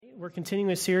We're continuing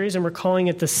a series, and we're calling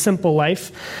it The Simple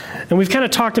Life. And we've kind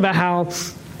of talked about how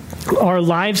our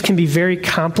lives can be very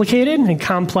complicated and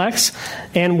complex,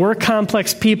 and we're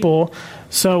complex people.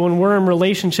 So when we're in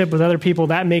relationship with other people,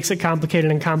 that makes it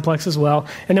complicated and complex as well.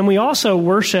 And then we also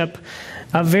worship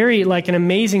a very, an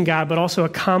amazing God, but also a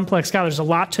complex God. There's a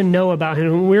lot to know about him.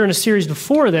 And we were in a series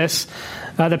before this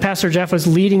that Pastor Jeff was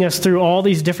leading us through all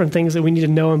these different things that we need to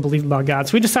know and believe about God.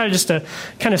 So we decided just to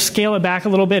kind of scale it back a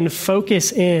little bit and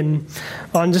focus in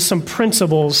on just some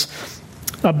principles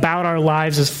about our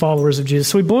lives as followers of Jesus.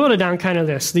 So we boiled it down kind of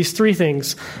these three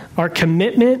things: our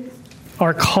commitment,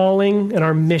 our calling, and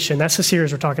our mission. That's the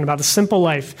series we're talking about. The Simple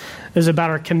Life is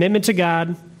about our commitment to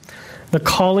God, the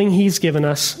calling he's given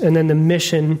us, and then the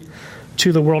mission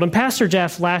to the world. And Pastor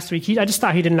Jeff last week, I just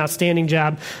thought he did an outstanding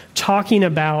job talking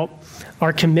about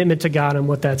our commitment to God and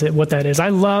what that is. I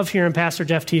love hearing Pastor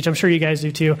Jeff teach. I'm sure you guys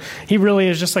do too. He really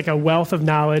is just like a wealth of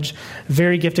knowledge,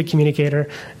 very gifted communicator,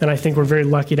 and I think we're very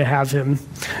lucky to have him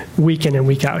week in and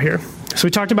week out here. So we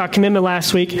talked about commitment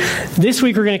last week. This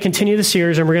week we're going to continue the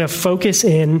series, and we're going to focus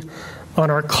in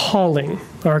on our calling,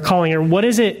 or what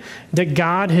is it that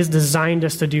God has designed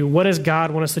us to do? What does God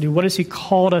want us to do? What has he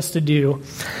called us to do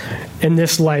in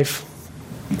this life,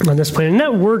 on this planet? And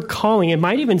that word calling, it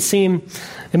might even seem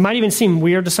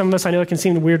weird to some of us. I know it can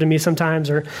seem weird to me sometimes,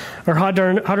 or hard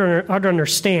to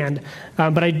understand.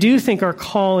 But I do think our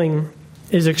calling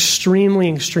is extremely,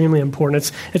 extremely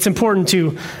important. It's important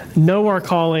to know our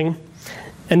calling,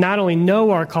 and not only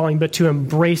know our calling, but to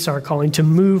embrace our calling, to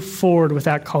move forward with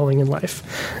that calling in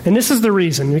life. And this is the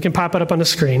reason. We can pop it up on the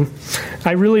screen.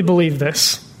 I really believe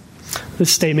this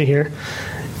statement here.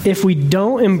 If we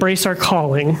don't embrace our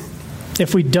calling,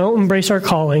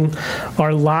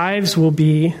 our lives will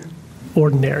be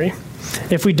ordinary.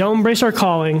 If we don't embrace our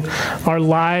calling, our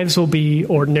lives will be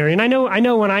ordinary. And I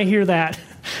know when I hear that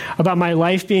about my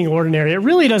life being ordinary, it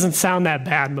really doesn't sound that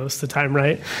bad most of the time,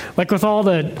 right? Like with all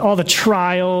the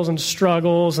trials and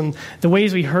struggles and the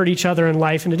ways we hurt each other in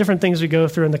life and the different things we go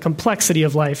through and the complexity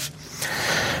of life.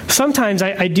 Sometimes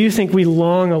I do think we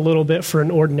long a little bit for an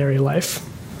ordinary life.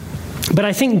 But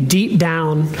I think deep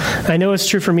down, I know it's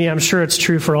true for me, I'm sure it's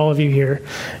true for all of you here,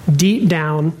 deep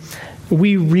down,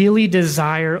 we really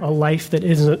desire a life that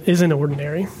isn't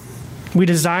ordinary. We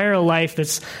desire a life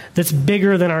that's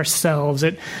bigger than ourselves.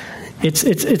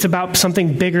 It's about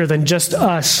something bigger than just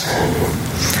us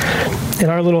and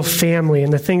our little family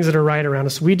and the things that are right around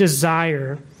us. We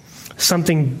desire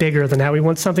something bigger than that. We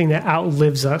want something that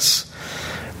outlives us.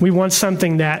 We want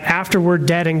something that after we're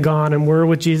dead and gone and we're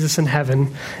with Jesus in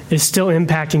heaven is still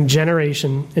impacting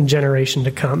generation and generation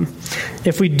to come.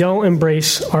 If we don't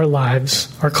embrace our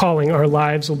lives, our calling, our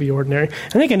lives will be ordinary. I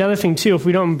think another thing too, if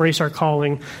we don't embrace our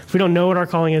calling, if we don't know what our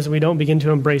calling is and we don't begin to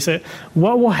embrace it,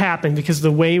 what will happen, because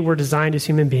the way we're designed as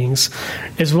human beings,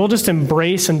 is we'll just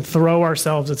embrace and throw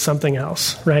ourselves at something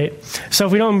else, right? So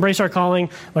if we don't embrace our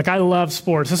calling, like I love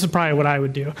sports, this is probably what I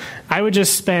would do. I would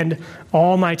just spend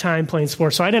all my time playing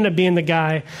sports. So I'd end up being the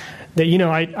guy that,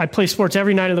 I play sports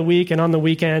every night of the week and on the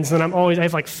weekends, and I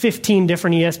have like 15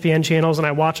 different ESPN channels, and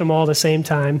I watch them all at the same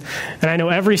time. And I know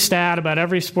every stat about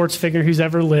every sports figure who's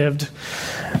ever lived,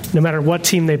 no matter what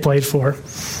team they played for.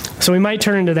 So we might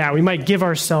turn into that. We might give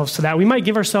ourselves to that. We might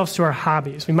give ourselves to our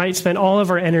hobbies. We might spend all of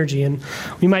our energy, and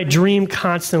we might dream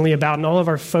constantly about, and all of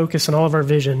our focus and all of our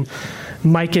vision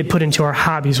might get put into our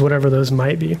hobbies, whatever those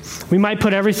might be. We might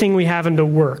put everything we have into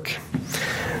work.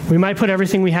 We might put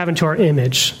everything we have into our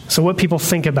image. So what people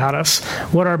think about us,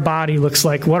 what our body looks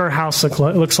like, what our house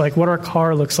looks like, what our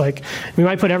car looks like. We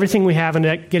might put everything we have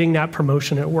into getting that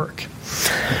promotion at work.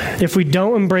 If we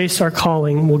don't embrace our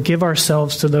calling, we'll give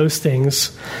ourselves to those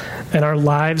things, and our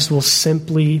lives will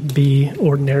simply be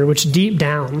ordinary, which deep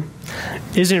down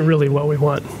isn't really what we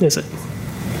want, is it?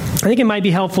 I think it might be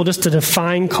helpful just to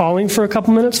define calling for a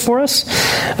couple minutes for us.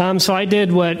 So I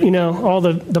did what, all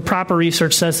the proper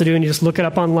research says to do, and you just look it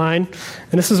up online.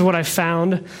 And this is what I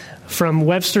found from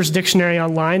Webster's Dictionary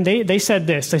online. They said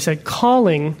this. They said,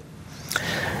 calling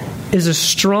is a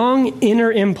strong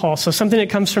inner impulse, so something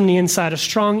that comes from the inside, a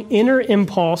strong inner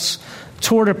impulse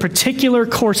toward a particular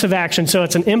course of action. So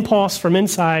it's an impulse from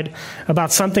inside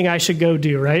about something I should go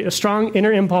do, right? A strong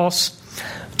inner impulse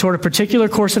toward a particular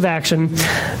course of action,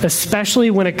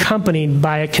 especially when accompanied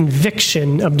by a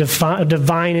conviction of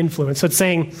divine influence. So it's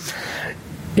saying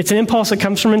it's an impulse that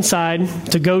comes from inside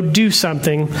to go do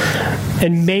something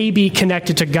and may be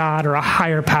connected to God or a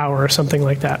higher power or something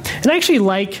like that. And I actually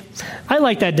like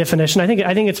that definition. I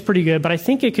think it's pretty good, but I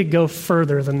think it could go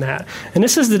further than that. And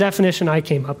this is the definition I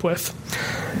came up with.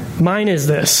 Mine is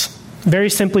this,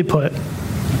 very simply put: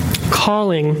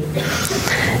 Calling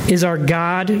is our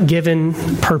God-given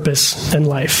purpose in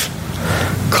life.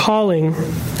 Calling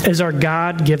is our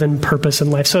God-given purpose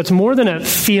in life. So it's more than a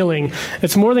feeling.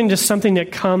 It's more than just something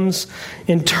that comes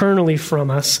internally from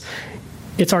us.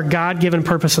 It's our God-given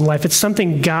purpose in life. It's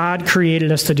something God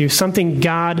created us to do, something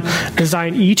God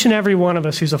designed each and every one of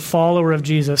us who's a follower of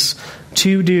Jesus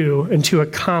to do and to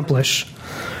accomplish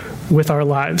with our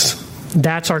lives.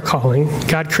 That's our calling.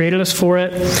 God created us for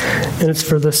it, and it's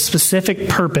for the specific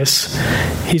purpose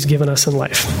He's given us in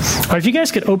life. All right, if you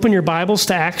guys could open your Bibles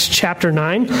to Acts chapter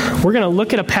 9, we're going to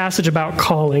look at a passage about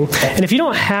calling. And if you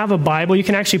don't have a Bible, you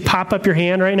can actually pop up your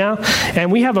hand right now,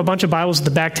 and we have a bunch of Bibles at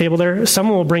the back table there.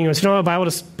 Someone will bring you one. So if you don't have a Bible,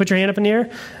 just put your hand up in the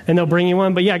air, and they'll bring you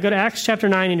one. But yeah, go to Acts chapter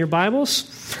 9 in your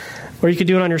Bibles, or you could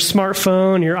do it on your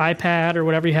smartphone, your iPad, or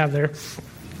whatever you have there.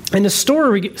 And the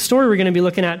story we're going to be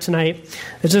looking at tonight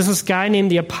is just this guy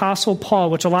named the Apostle Paul,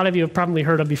 which a lot of you have probably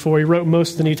heard of before. He wrote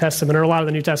most of the New Testament, or a lot of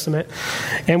the New Testament.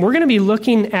 And we're going to be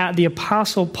looking at the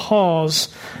Apostle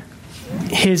Paul's,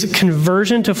 his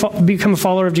conversion to become a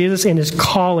follower of Jesus and his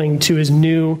calling to his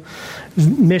new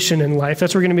mission in life.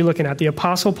 That's what we're going to be looking at, the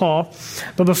Apostle Paul.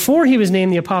 But before he was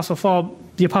named the Apostle Paul,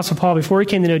 before he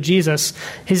came to know Jesus,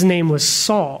 his name was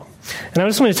Saul. And I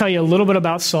just want to tell you a little bit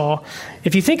about Saul.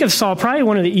 If you think of Saul, probably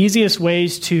one of the easiest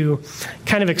ways to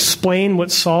kind of explain what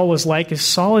Saul was like is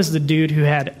Saul is the dude who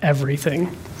had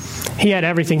everything. He had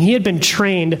everything. He had been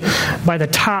trained by the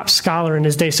top scholar in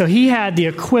his day. So he had the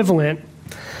equivalent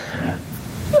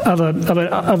of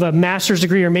a master's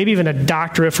degree, or maybe even a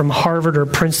doctorate from Harvard or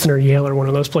Princeton or Yale or one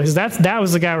of those places. That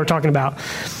was the guy we're talking about.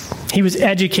 He was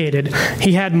educated.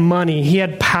 He had money. He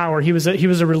had power. He was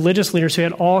a religious leader, so he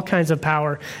had all kinds of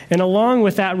power. And along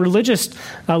with that religious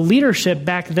leadership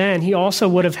back then, he also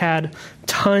would have had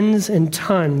tons and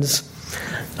tons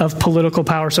of political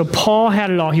power. So Paul had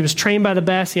it all. He was trained by the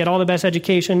best. He had all the best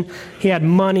education. He had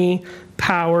money,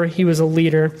 power. He was a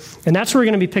leader. And that's where we're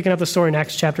going to be picking up the story in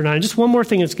Acts chapter 9. Just one more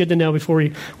thing that's good to know before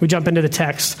we jump into the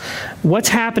text. What's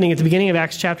happening at the beginning of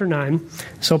Acts chapter 9?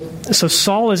 So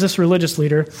Saul is this religious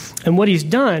leader, and what he's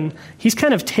done, he's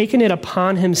kind of taken it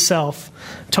upon himself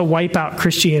to wipe out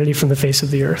Christianity from the face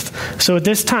of the earth. So at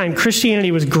this time,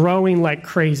 Christianity was growing like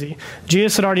crazy.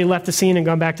 Jesus had already left the scene and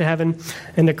gone back to heaven,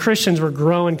 and the Christians were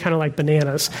growing kind of like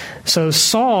bananas. So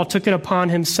Saul took it upon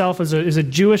himself as a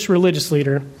Jewish religious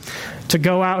leader to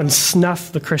go out and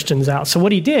snuff the Christians out. So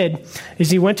what he did is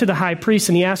he went to the high priest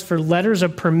and he asked for letters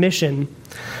of permission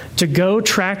to go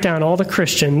track down all the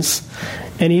Christians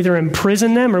and either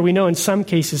imprison them, or we know in some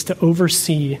cases to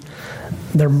oversee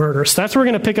their murder. So that's where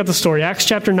we're going to pick up the story. Acts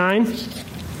chapter 9,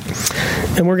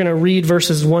 and we're going to read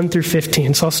verses 1 through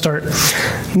 15. So I'll start.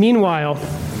 Meanwhile,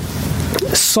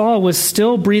 Saul was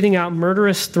still breathing out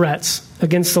murderous threats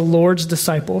against the Lord's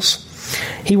disciples.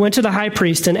 He went to the high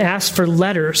priest and asked for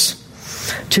letters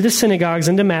to the synagogues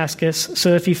in Damascus,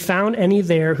 so if he found any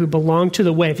there who belonged to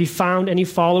the way, if he found any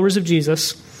followers of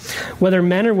Jesus, whether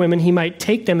men or women, he might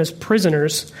take them as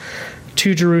prisoners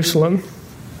to Jerusalem.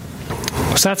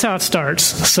 So that's how it starts.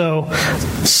 So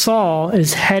Saul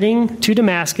is heading to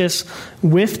Damascus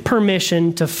with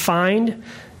permission to find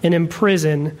and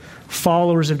imprison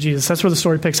followers of Jesus. That's where the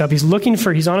story picks up. He's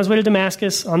on his way to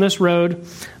Damascus on this road,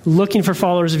 looking for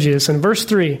followers of Jesus. In verse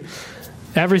 3,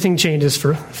 everything changes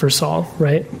for Saul,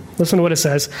 right? Listen to what it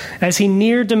says. As he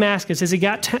neared Damascus, as he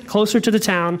got closer to the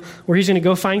town where he's going to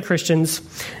go find Christians,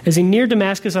 as he neared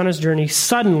Damascus on his journey,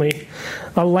 suddenly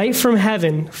a light from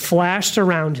heaven flashed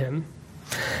around him.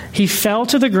 He fell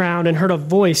to the ground and heard a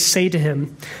voice say to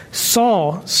him,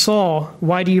 "Saul, Saul,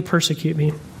 why do you persecute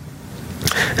me?"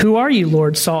 "Who are you,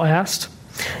 Lord?" Saul asked.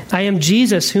 "I am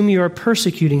Jesus, whom you are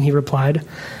persecuting," he replied.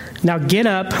 "Now get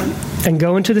up and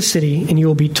go into the city, and you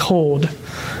will be told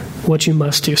what you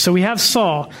must do." So we have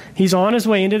Saul. He's on his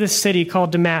way into this city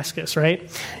called Damascus, right?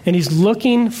 And he's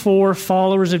looking for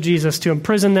followers of Jesus to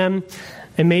imprison them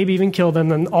and maybe even kill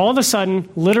them. And all of a sudden,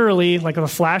 literally like a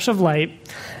flash of light,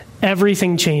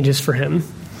 everything changes for him.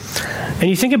 And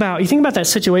you think about that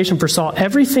situation for Saul,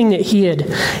 everything that he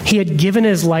had given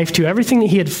his life to, everything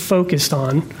that he had focused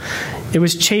on, it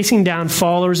was chasing down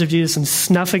followers of Jesus and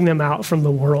snuffing them out from the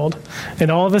world.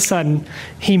 And all of a sudden,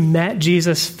 he met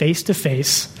Jesus face to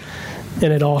face,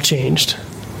 and it all changed.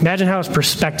 Imagine how his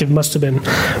perspective must have been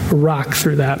rocked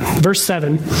through that. Verse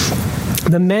 7,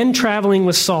 the men traveling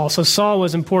with Saul. So Saul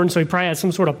was important, so he probably had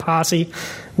some sort of posse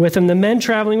with him. The men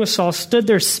traveling with Saul stood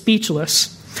there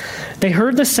speechless. They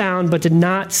heard the sound, but did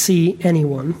not see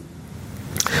anyone.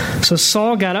 So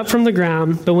Saul got up from the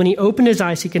ground, but when he opened his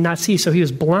eyes, he could not see, so he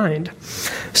was blind.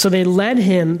 So they led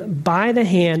him by the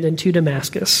hand into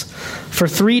Damascus. For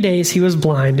 3 days he was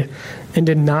blind and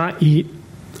did not eat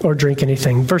or drink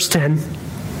anything. Verse 10,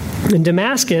 in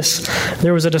Damascus,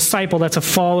 there was a disciple that's a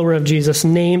follower of Jesus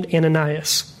named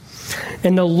Ananias.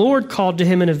 And the Lord called to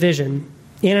him in a vision,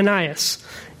 Ananias.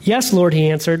 Yes, Lord, he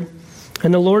answered.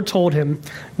 And the Lord told him,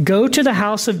 go to the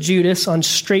house of Judas on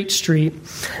Straight Street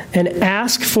and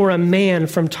ask for a man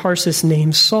from Tarsus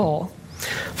named Saul,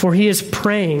 for he is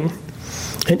praying.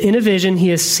 And in a vision, he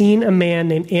has seen a man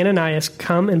named Ananias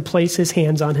come and place his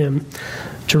hands on him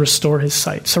to restore his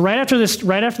sight. So right after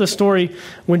the story,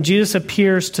 when Jesus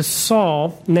appears to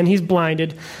Saul, and then he's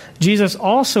blinded, Jesus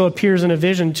also appears in a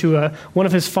vision to one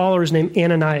of his followers named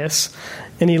Ananias.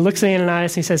 And he looks at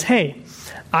Ananias and he says, hey,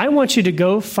 I want you to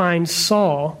go find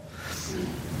Saul,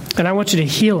 and I want you to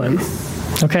heal him.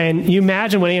 Okay, and you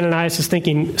imagine what Ananias is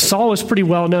thinking. Saul was pretty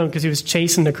well known because he was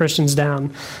chasing the Christians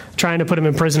down, trying to put them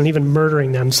in prison, and even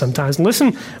murdering them sometimes.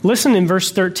 Listen in verse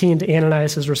 13 to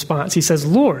Ananias' response. He says,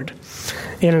 Lord,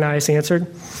 Ananias answered,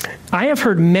 I have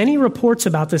heard many reports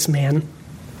about this man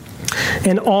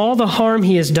and all the harm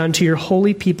he has done to your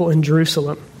holy people in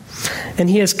Jerusalem. And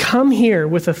he has come here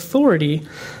with authority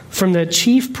from the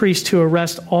chief priest to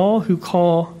arrest all who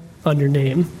call on your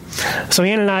name. So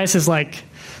Ananias is like,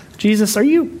 Jesus, are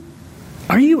you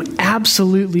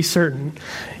absolutely certain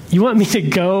you want me to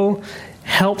go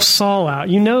help Saul out?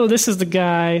 You know this is the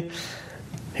guy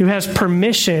who has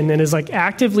permission and is like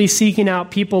actively seeking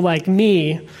out people like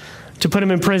me to put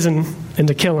him in prison and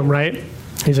to kill him, right?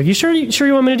 He's like, you sure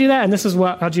you want me to do that? And this is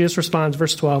how Jesus responds,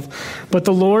 verse 12. But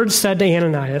the Lord said to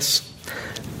Ananias,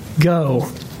 go.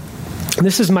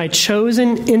 This is my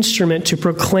chosen instrument to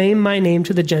proclaim my name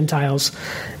to the Gentiles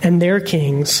and their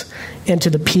kings and to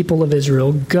the people of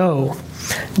Israel. Go.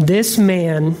 This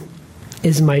man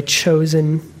is my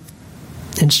chosen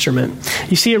instrument.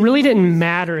 You see, it really didn't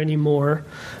matter anymore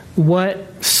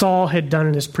what Saul had done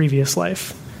in his previous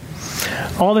life.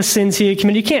 All the sins he had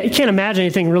committed. You can't imagine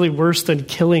anything really worse than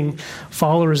killing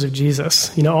followers of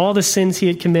Jesus. You know, all the sins he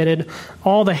had committed,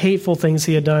 all the hateful things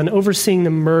he had done, overseeing the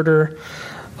murder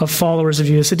of followers of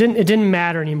Jesus. It didn't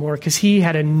matter anymore because he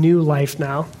had a new life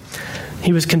now.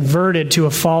 He was converted to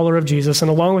a follower of Jesus,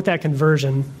 and along with that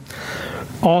conversion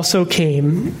also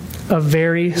came a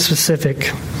very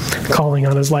specific calling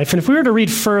on his life. And if we were to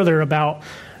read further about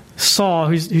Saul,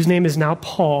 whose name is now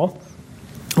Paul,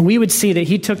 we would see that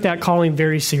he took that calling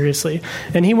very seriously.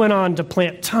 And he went on to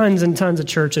plant tons and tons of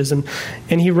churches, and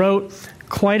he wrote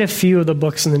quite a few of the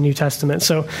books in the New Testament.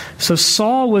 So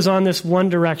Saul was on this one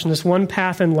direction, this one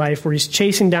path in life where he's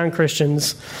chasing down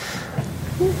Christians,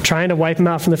 trying to wipe them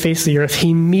out from the face of the earth.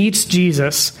 He meets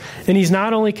Jesus, and he's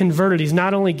not only converted, he's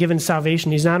not only given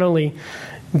salvation, he's not only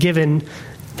given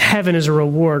heaven as a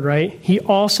reward, right? He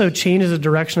also changes the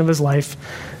direction of his life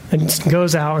and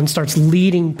goes out and starts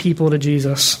leading people to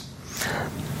Jesus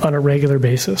on a regular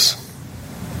basis.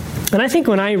 And I think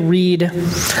when I read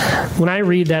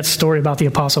that story about the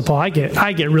Apostle Paul, I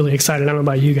get really excited. I don't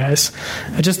know about you guys.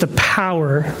 Just the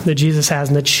power that Jesus has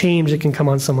and the change that can come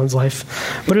on someone's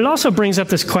life. But it also brings up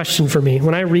this question for me.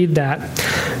 When I read that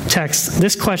text,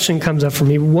 this question comes up for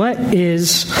me. What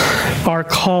is our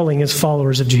calling as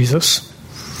followers of Jesus?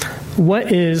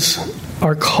 What is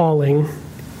our calling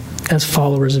as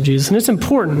followers of Jesus? And it's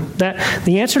important that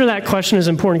the answer to that question is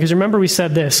important because remember we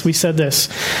said this.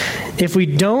 If we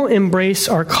don't embrace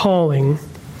our calling,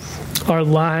 our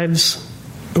lives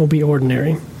will be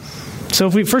ordinary. So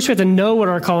we have to know what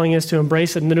our calling is to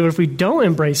embrace it. And then if we don't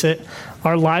embrace it,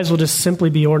 our lives will just simply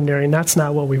be ordinary. And that's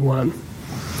not what we want.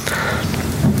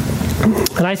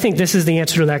 And I think this is the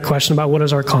answer to that question about what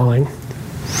is our calling.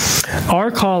 Our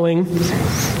calling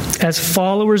as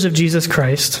followers of Jesus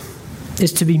Christ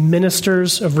is to be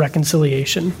ministers of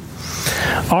reconciliation.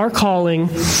 Our calling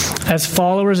as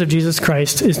followers of Jesus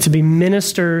Christ is to be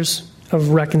ministers of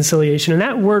reconciliation. And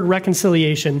that word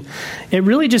reconciliation, it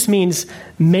really just means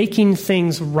making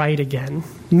things right again.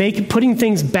 Putting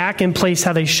things back in place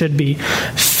how they should be.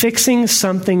 Fixing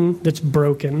something that's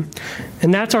broken.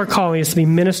 And that's our calling, is to be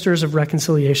ministers of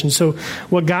reconciliation. So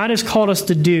what God has called us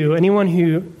to do, anyone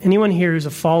here who's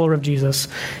a follower of Jesus,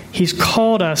 He's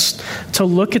called us to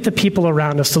look at the people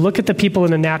around us, to look at the people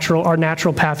in our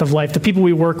natural path of life, the people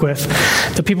we work with,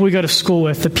 the people we go to school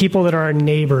with, the people that are our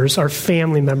neighbors, our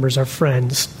family members, our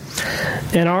friends.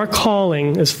 And our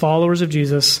calling as followers of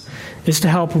Jesus is to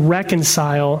help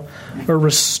reconcile or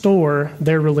restore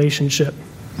their relationship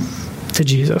to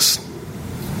Jesus.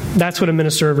 That's what a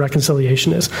minister of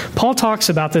reconciliation is. Paul talks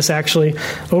about this actually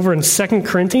over in 2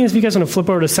 Corinthians. If you guys want to flip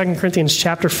over to 2 Corinthians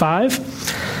chapter 5.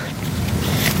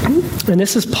 And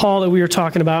this is Paul that we were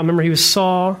talking about. Remember, he was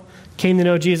Saul, came to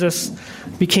know Jesus,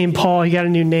 became Paul. He got a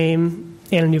new name.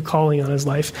 and a new calling on his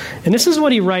life. And this is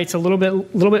what he writes a little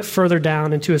bit further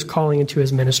down into his calling, into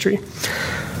his ministry,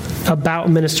 about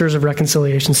ministers of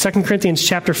reconciliation. 2 Corinthians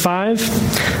chapter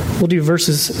 5, we'll do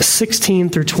verses 16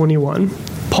 through 21.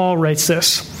 Paul writes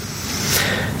this.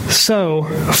 So,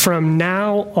 from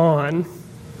now on,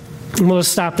 and we'll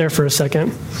just stop there for a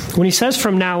second. When he says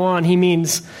from now on, he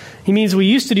means we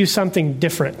used to do something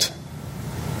different,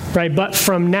 right? But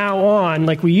from now on,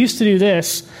 like we used to do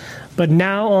this, but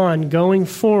now on, going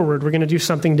forward, we're going to do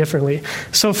something differently.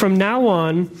 So from now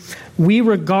on, we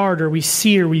regard or we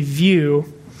see or we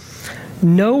view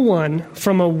no one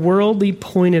from a worldly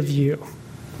point of view.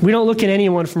 We don't look at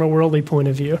anyone from a worldly point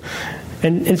of view.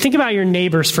 And think about your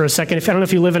neighbors for a second. I don't know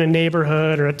if you live in a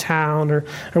neighborhood or a town or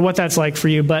what that's like for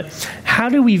you, but how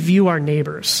do we view our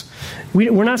neighbors?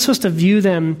 We're not supposed to view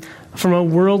them from a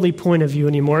worldly point of view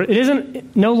anymore.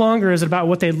 No longer is it about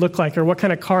what they look like or what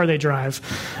kind of car they drive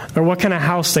or what kind of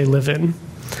house they live in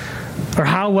or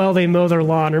how well they mow their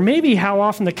lawn or maybe how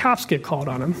often the cops get called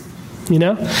on them. You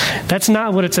know, that's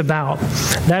not what it's about.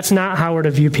 That's not how we're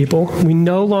to view people. We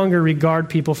no longer regard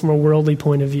people from a worldly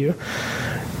point of view.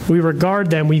 We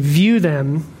regard them, we view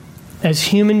them as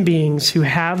human beings who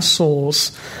have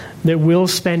souls that will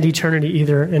spend eternity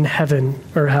either in heaven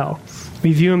or hell.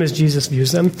 We view them as Jesus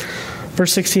views them.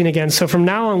 Verse 16 again, so from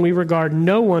now on we regard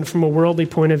no one from a worldly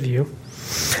point of view.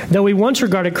 Though we once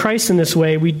regarded Christ in this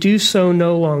way, we do so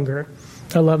no longer.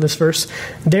 I love this verse.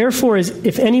 Therefore,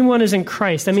 if anyone is in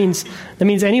Christ, that means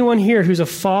anyone here who's a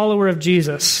follower of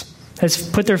Jesus, has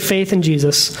put their faith in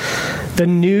Jesus, the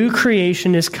new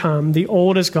creation is come, the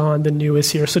old is gone, the new is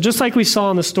here. So just like we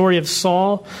saw in the story of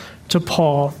Saul to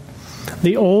Paul,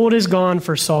 the old is gone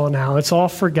for Saul now. It's all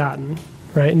forgotten,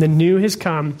 right? And the new has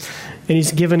come, and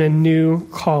he's given a new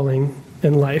calling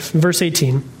in life. Verse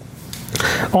 18.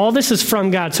 All this is from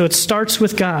God, so it starts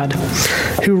with God,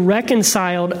 who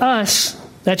reconciled us,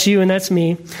 that's you and that's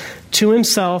me, to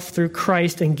himself through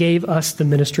Christ and gave us the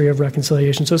ministry of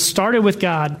reconciliation. So it started with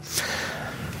God.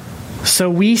 So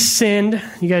we sinned.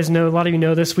 You guys know, a lot of you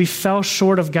know this. We fell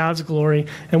short of God's glory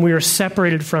and we were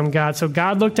separated from God. So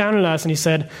God looked down at us and he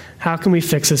said, how can we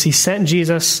fix this? He sent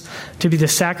Jesus to be the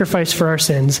sacrifice for our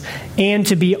sins and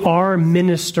to be our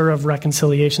minister of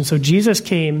reconciliation. So Jesus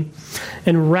came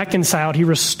and reconciled. He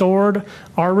restored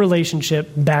our relationship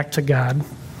back to God.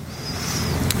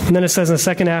 And then it says in the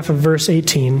second half of verse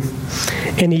 18,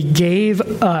 and he gave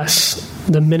us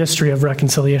the ministry of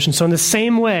reconciliation. So in the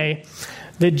same way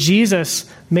that Jesus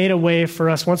made a way for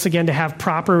us once again to have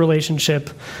proper relationship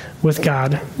with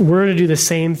God, we're to do the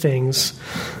same things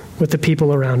with the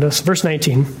people around us. Verse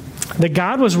 19, that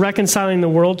God was reconciling the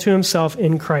world to himself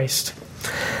in Christ,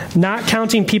 not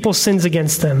counting people's sins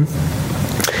against them.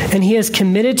 And he has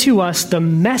committed to us the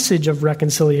message of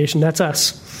reconciliation. That's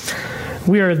us.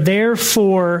 We are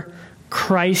therefore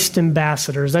Christ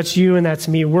ambassadors. That's you and that's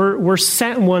me. We're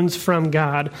sent ones from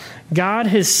God. God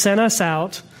has sent us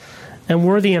out, and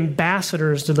we're the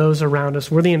ambassadors to those around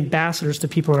us. We're the ambassadors to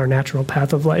people in our natural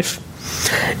path of life.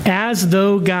 As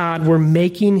though God were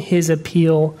making his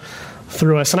appeal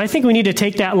through us. And I think we need to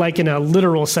take that like in a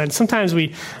literal sense. Sometimes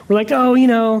we're like,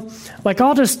 oh, like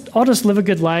I'll just live a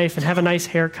good life and have a nice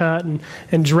haircut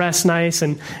and dress nice.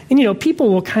 And people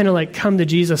will kind of like come to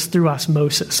Jesus through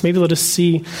osmosis. Maybe they'll just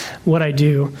see what I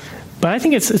do. But I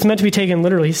think it's meant to be taken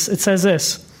literally. It says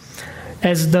this,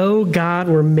 as though God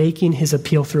were making his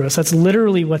appeal through us. That's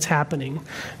literally what's happening.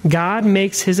 God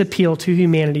makes his appeal to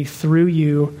humanity through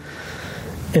you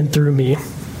and through me.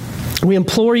 We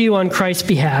implore you on Christ's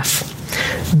behalf,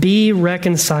 be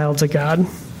reconciled to God.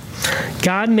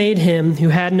 God made him who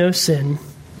had no sin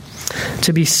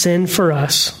to be sin for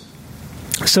us,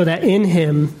 so that in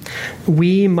him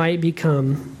we might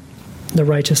become the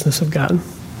righteousness of God.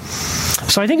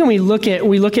 So I think when we look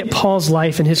at Paul's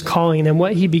life and his calling and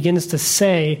what he begins to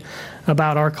say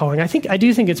about our calling, I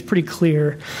do think it's pretty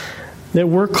clear that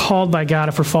we're called by God,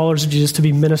 if we're followers of Jesus, to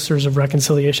be ministers of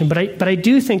reconciliation. But I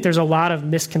do think there's a lot of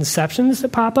misconceptions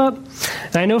that pop up.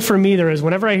 And I know for me there is.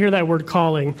 Whenever I hear that word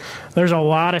calling, there's a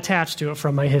lot attached to it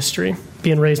from my history,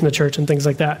 being raised in the church and things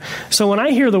like that. So when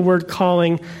I hear the word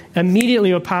calling,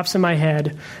 immediately what pops in my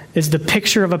head is the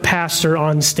picture of a pastor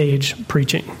on stage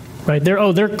preaching. Right?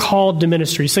 They're called to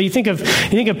ministry. So you think of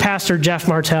Pastor Jeff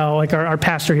Martell, like our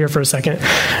pastor here for a second,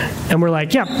 and we're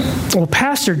like, yeah, well,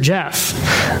 Pastor Jeff,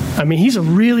 he's a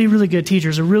really, really good teacher,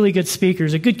 he's a really good speaker,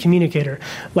 he's a good communicator.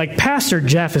 Like, Pastor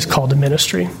Jeff is called to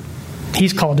ministry.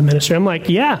 He's called to ministry. I'm like,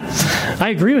 yeah, I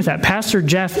agree with that. Pastor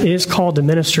Jeff is called to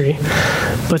ministry,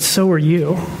 but so are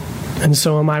you, and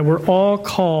so am I. We're all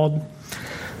called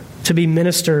to be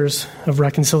ministers of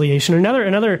reconciliation.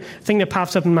 Another thing that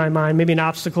pops up in my mind, maybe an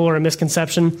obstacle or a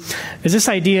misconception, is this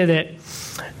idea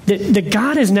that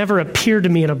God has never appeared to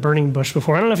me in a burning bush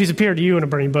before. I don't know if he's appeared to you in a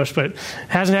burning bush, but it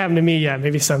hasn't happened to me yet,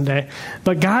 maybe someday.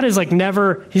 But God is he's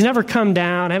never come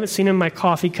down. I haven't seen him in my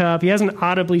coffee cup. He hasn't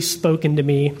audibly spoken to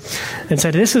me and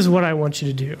said, this is what I want you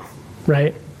to do,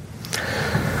 right?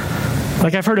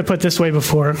 Like I've heard it put this way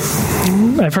before.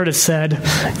 I've heard it said,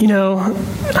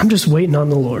 I'm just waiting on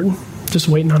the Lord. Just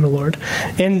waiting on the Lord.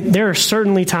 And there are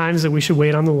certainly times that we should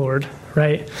wait on the Lord,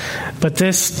 right? But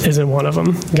this isn't one of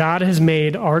them. God has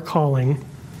made our calling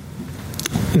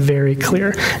very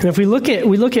clear. And if we look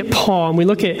at Paul, and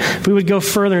if we would go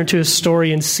further into his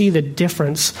story and see the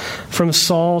difference from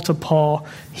Saul to Paul,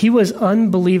 he was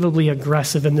unbelievably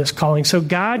aggressive in this calling. So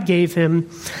God gave him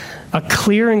a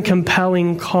clear and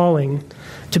compelling calling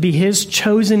to be his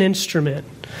chosen instrument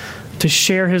to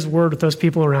share his word with those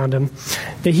people around him,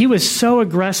 that he was so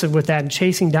aggressive with that and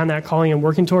chasing down that calling and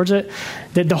working towards it,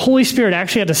 that the Holy Spirit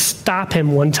actually had to stop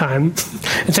him one time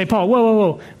and say, Paul,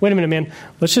 whoa, wait a minute, man.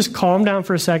 Let's just calm down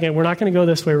for a second. We're not going to go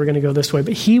this way. We're going to go this way.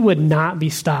 But he would not be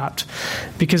stopped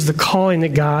because the calling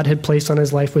that God had placed on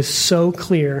his life was so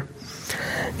clear,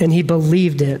 and he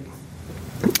believed it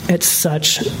at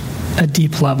such a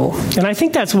deep level. And I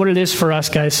think that's what it is for us,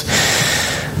 guys.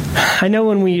 I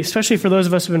know especially for those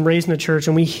of us who have been raised in the church,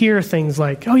 and we hear things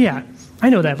like, oh yeah, I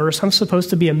know that verse. I'm supposed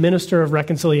to be a minister of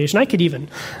reconciliation. I could even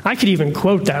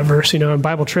quote that verse, in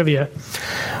Bible trivia.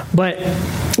 But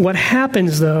what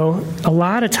happens though, a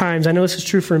lot of times, I know this is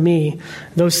true for me,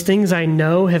 those things I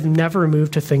know have never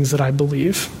moved to things that I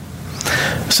believe.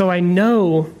 So I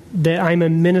know that I'm a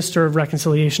minister of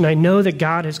reconciliation. I know that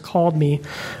God has called me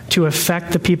to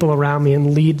affect the people around me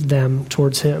and lead them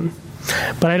towards him.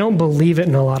 But I don't believe it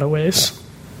in a lot of ways.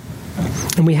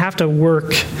 And we have to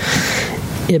work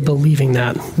at believing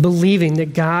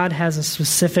that God has a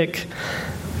specific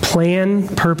plan,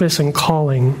 purpose, and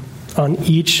calling on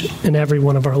each and every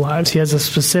one of our lives. He has a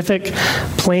specific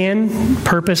plan,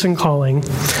 purpose, and calling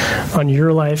on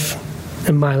your life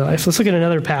and my life. Let's look at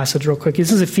another passage real quick.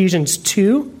 This is Ephesians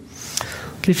 2.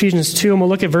 Look at Ephesians 2, and we'll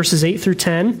look at verses 8 through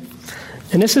 10.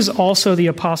 And this is also the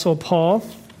Apostle Paul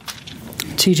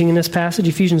teaching in this passage,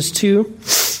 Ephesians 2,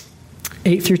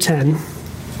 8 through 10.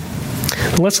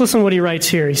 And let's listen to what he writes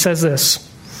here. He says this,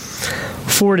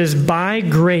 "For it is by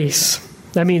grace,"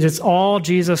 that means it's all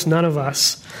Jesus, none of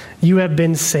us, "you have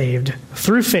been saved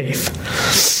through faith."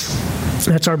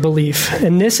 That's our belief.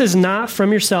 "And this is not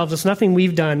from yourselves. It's nothing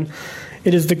we've done.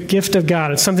 It is the gift of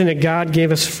God. It's something that God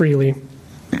gave us freely.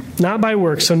 Not by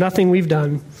works, so nothing we've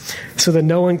done, so that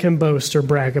no one can boast or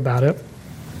brag about it."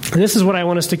 And this is what I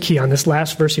want us to key on, this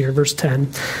last verse here, verse 10.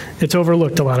 It's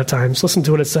overlooked a lot of times. Listen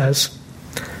to what it says.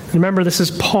 And remember, this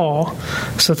is Paul,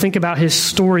 so think about his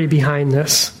story behind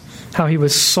this, how he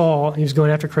was Saul, he was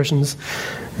going after Christians,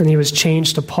 and he was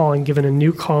changed to Paul and given a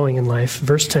new calling in life.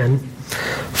 Verse 10,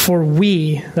 "For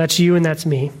we," that's you and that's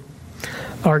me,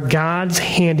 "are God's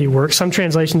handiwork." Some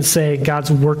translations say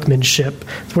God's workmanship.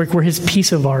 We're his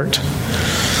piece of art.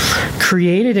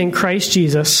 "Created in Christ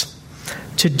Jesus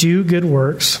to do good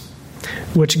works,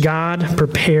 which God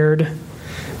prepared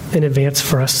in advance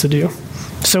for us to do."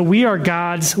 So we are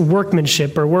God's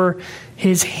workmanship, or we're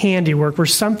his handiwork. We're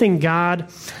something God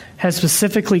has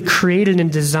specifically created and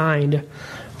designed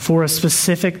for a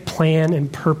specific plan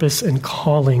and purpose and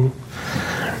calling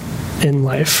in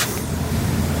life.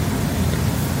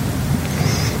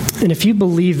 And if you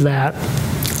believe that,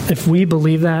 if we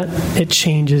believe that, it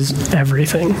changes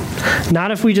everything.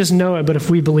 Not if we just know it, but if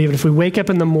we believe it. If we wake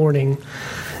up in the morning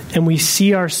and we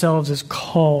see ourselves as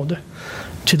called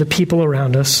to the people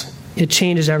around us, it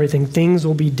changes everything. Things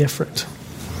will be different.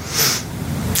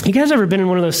 You guys ever been in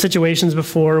one of those situations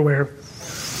before where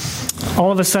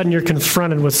all of a sudden you're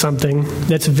confronted with something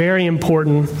that's very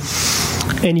important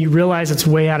and you realize it's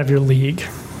way out of your league?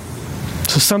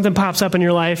 So something pops up in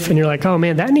your life and you're like, oh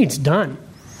man, that needs done.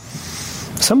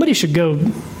 Somebody should go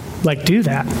do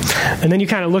that. And then you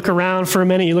kind of look around for a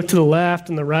minute, you look to the left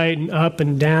and the right and up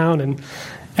and down and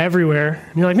everywhere.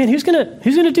 And you're like, man, who's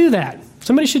gonna do that?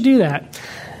 Somebody should do that.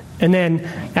 And then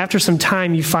after some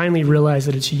time, you finally realize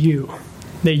that it's you,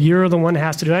 that you're the one that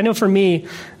has to do it. I know for me,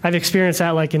 I've experienced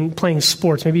that in playing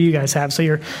sports. Maybe you guys have. So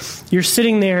you're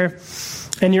sitting there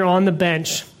and you're on the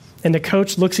bench and the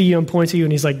coach looks at you and points at you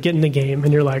and he's like, get in the game.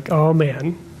 And you're like, oh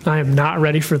man, I am not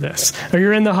ready for this. Or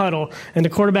you're in the huddle and the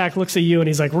quarterback looks at you and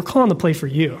he's like, we're calling the play for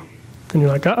you. And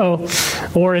you're like, uh-oh.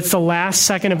 Or it's the last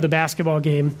second of the basketball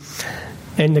game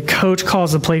and the coach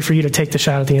calls the play for you to take the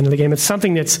shot at the end of the game. It's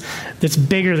something that's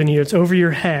bigger than you. It's over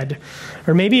your head.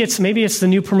 Or maybe it's the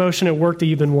new promotion at work that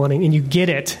you've been wanting, and you get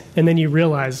it, and then you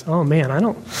realize, oh man, I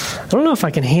don't know if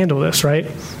I can handle this, right?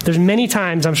 There's many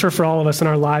times, I'm sure for all of us in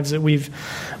our lives, that we've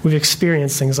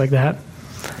experienced things like that.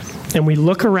 And we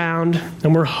look around,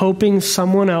 and we're hoping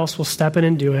someone else will step in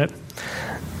and do it.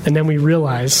 And then we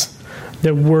realize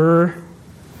that we're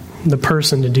the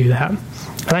person to do that.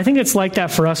 And I think it's like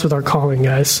that for us with our calling,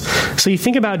 guys. So you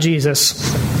think about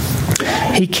Jesus.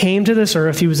 He came to this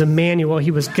earth. He was Emmanuel.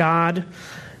 He was God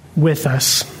with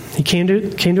us. He came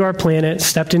to our planet,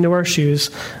 stepped into our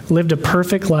shoes, lived a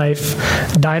perfect life,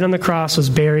 died on the cross, was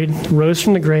buried, rose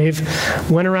from the grave,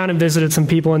 went around and visited some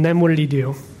people, and then what did he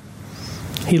do?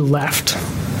 He left.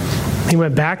 He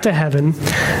went back to heaven,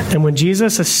 and when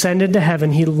Jesus ascended to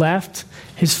heaven, he left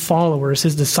his followers,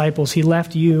 his disciples. He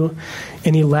left you,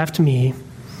 and he left me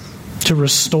to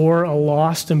restore a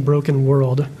lost and broken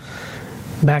world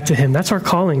back to him. That's our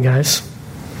calling, guys.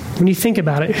 When you think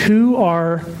about it, who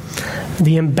are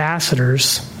the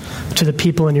ambassadors to the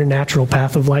people in your natural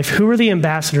path of life? Who are the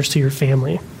ambassadors to your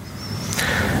family?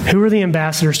 Who are the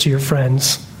ambassadors to your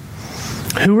friends?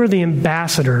 Who are the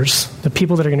ambassadors, the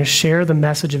people that are going to share the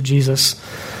message of Jesus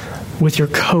with your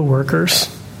coworkers?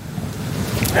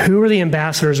 Who are the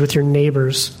ambassadors with your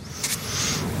neighbors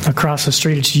across the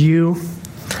street? It's you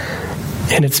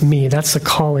and it's me. That's the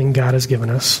calling God has given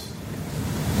us.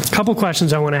 A couple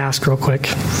questions I want to ask real quick.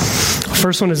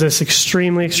 First one is this,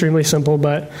 extremely, extremely simple,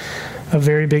 but a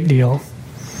very big deal.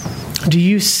 Do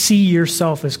you see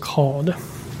yourself as called?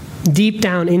 Deep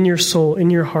down in your soul, in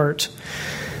your heart,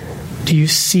 do you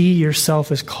see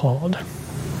yourself as called?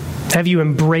 Have you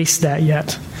embraced that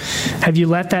yet? Have you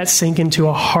let that sink into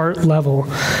a heart level?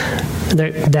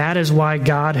 That is why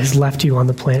God has left you on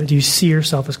the planet. Do you see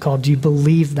yourself as called? Do you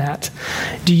believe that?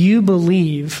 Do you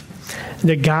believe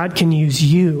that God can use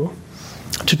you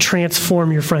to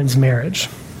transform your friend's marriage?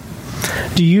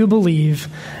 Do you believe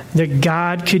that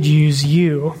God could use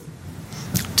you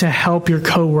to help your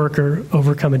coworker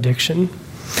overcome addiction?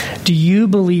 Do you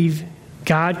believe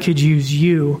God could use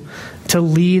you to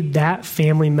lead that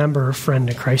family member or friend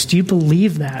to Christ? Do you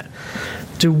believe that?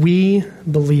 Do we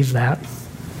believe that?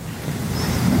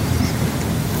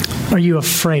 Are you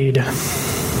afraid?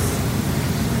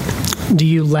 Do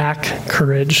you lack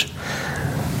courage?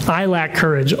 I lack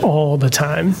courage all the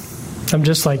time. I'm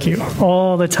just like you,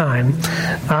 all the time.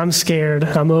 I'm scared.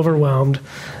 I'm overwhelmed.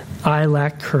 I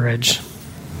lack courage.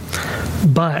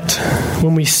 But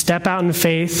when we step out in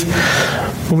faith,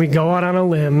 when we go out on a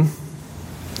limb,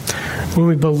 when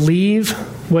we believe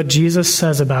what Jesus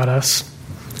says about us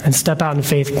and step out in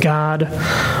faith, God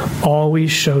always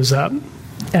shows up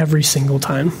every single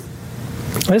time.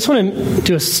 I just want to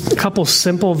do a couple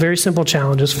simple, very simple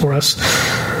challenges for us,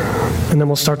 and then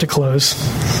we'll start to close.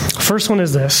 First one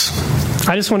is this.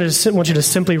 I just want you to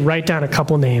simply write down a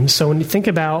couple names. So when you think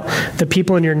about the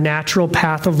people in your natural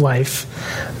path of life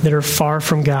that are far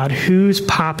from God, who's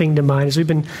popping to mind? As we've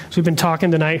been talking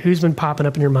tonight, who's been popping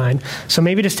up in your mind? So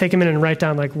maybe just take a minute and write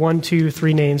down like 1, 2,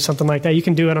 3 names, something like that. You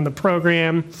can do it on the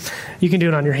program. You can do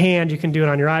it on your hand. You can do it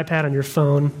on your iPad, on your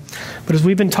phone. But as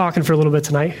we've been talking for a little bit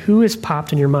tonight, who has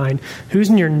popped in your mind? Who's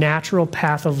in your natural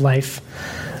path of life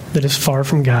that is far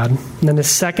from God? And then the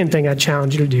second thing I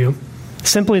challenge you to do,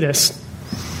 simply this.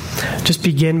 Just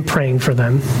begin praying for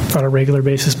them on a regular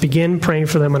basis. Begin praying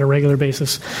for them on a regular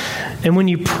basis. And when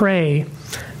you pray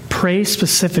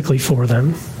specifically for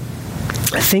them.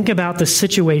 Think about the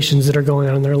situations that are going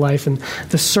on in their life and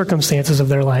the circumstances of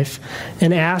their life,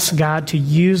 and ask God to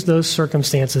use those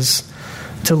circumstances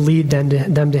to lead them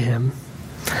to Him.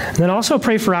 And then also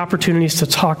pray for opportunities to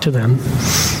talk to them,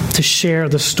 to share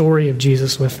the story of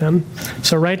Jesus with them.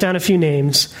 So write down a few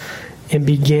names and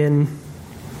begin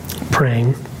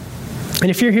praying. And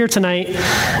if you're here tonight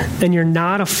and you're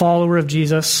not a follower of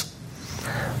Jesus,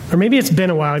 or maybe it's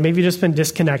been a while, maybe you've just been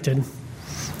disconnected,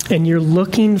 and you're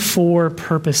looking for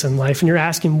purpose in life, and you're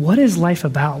asking, what is life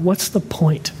about? What's the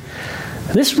point?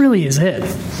 This really is it.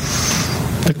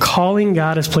 The calling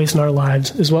God has placed in our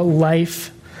lives is what life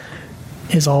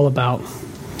is all about.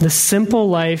 The simple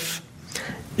life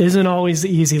isn't always the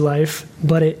easy life,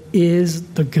 but it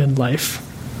is the good life.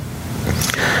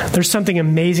 There's something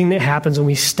amazing that happens when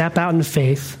we step out in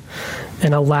faith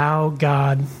and allow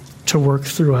God to work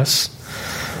through us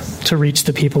to reach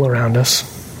the people around us.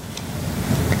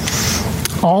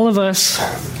 All of us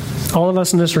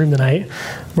in this room tonight,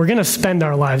 we're going to spend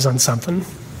our lives on something.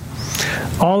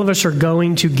 All of us are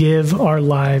going to give our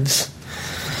lives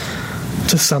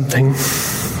to something.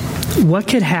 What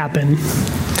could happen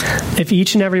if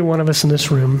each and every one of us in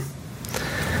this room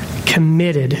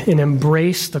committed and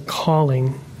embrace the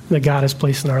calling that God has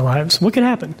placed in our lives, what could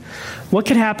happen? What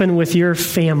could happen with your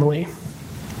family?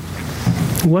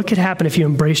 What could happen if you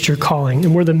embraced your calling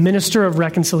and were the minister of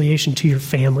reconciliation to your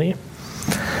family?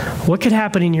 What could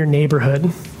happen in your neighborhood?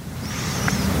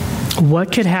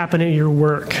 What could happen at your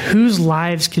work? Whose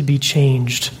lives could be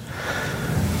changed?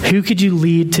 Who could you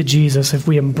lead to Jesus if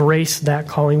we embrace that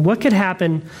calling? What could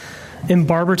happen in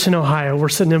Barberton, Ohio? We're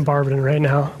sitting in Barberton right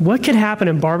now. What could happen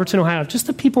in Barberton, Ohio? Just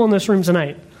the people in this room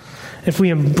tonight. If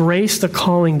we embrace the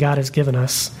calling God has given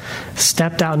us,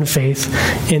 stepped out in faith,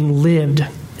 and lived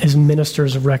as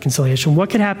ministers of reconciliation. What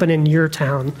could happen in your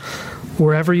town,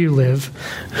 wherever you live?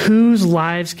 Whose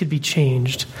lives could be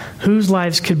changed? Whose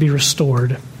lives could be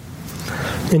restored?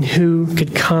 And who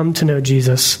could come to know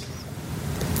Jesus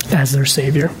as their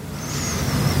Savior?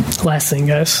 Last thing,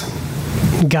 guys.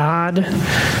 God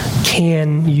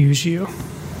can use you.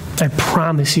 I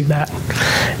promise you that.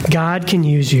 God can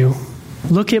use you.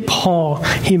 Look at Paul.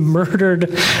 He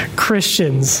murdered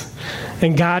Christians.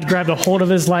 And God grabbed a hold of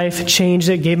his life, changed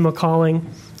it, gave him a calling,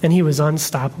 and he was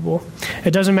unstoppable.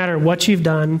 It doesn't matter what you've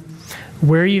done,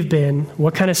 where you've been,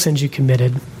 what kind of sins you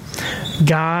committed.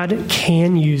 God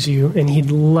can use you, and he'd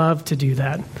love to do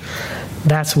that.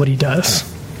 That's what he does.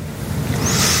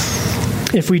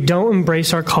 If we don't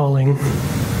embrace our calling,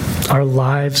 our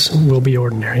lives will be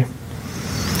ordinary.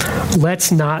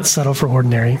 Let's not settle for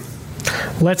ordinary.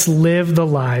 Let's live the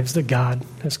lives that God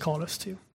has called us to.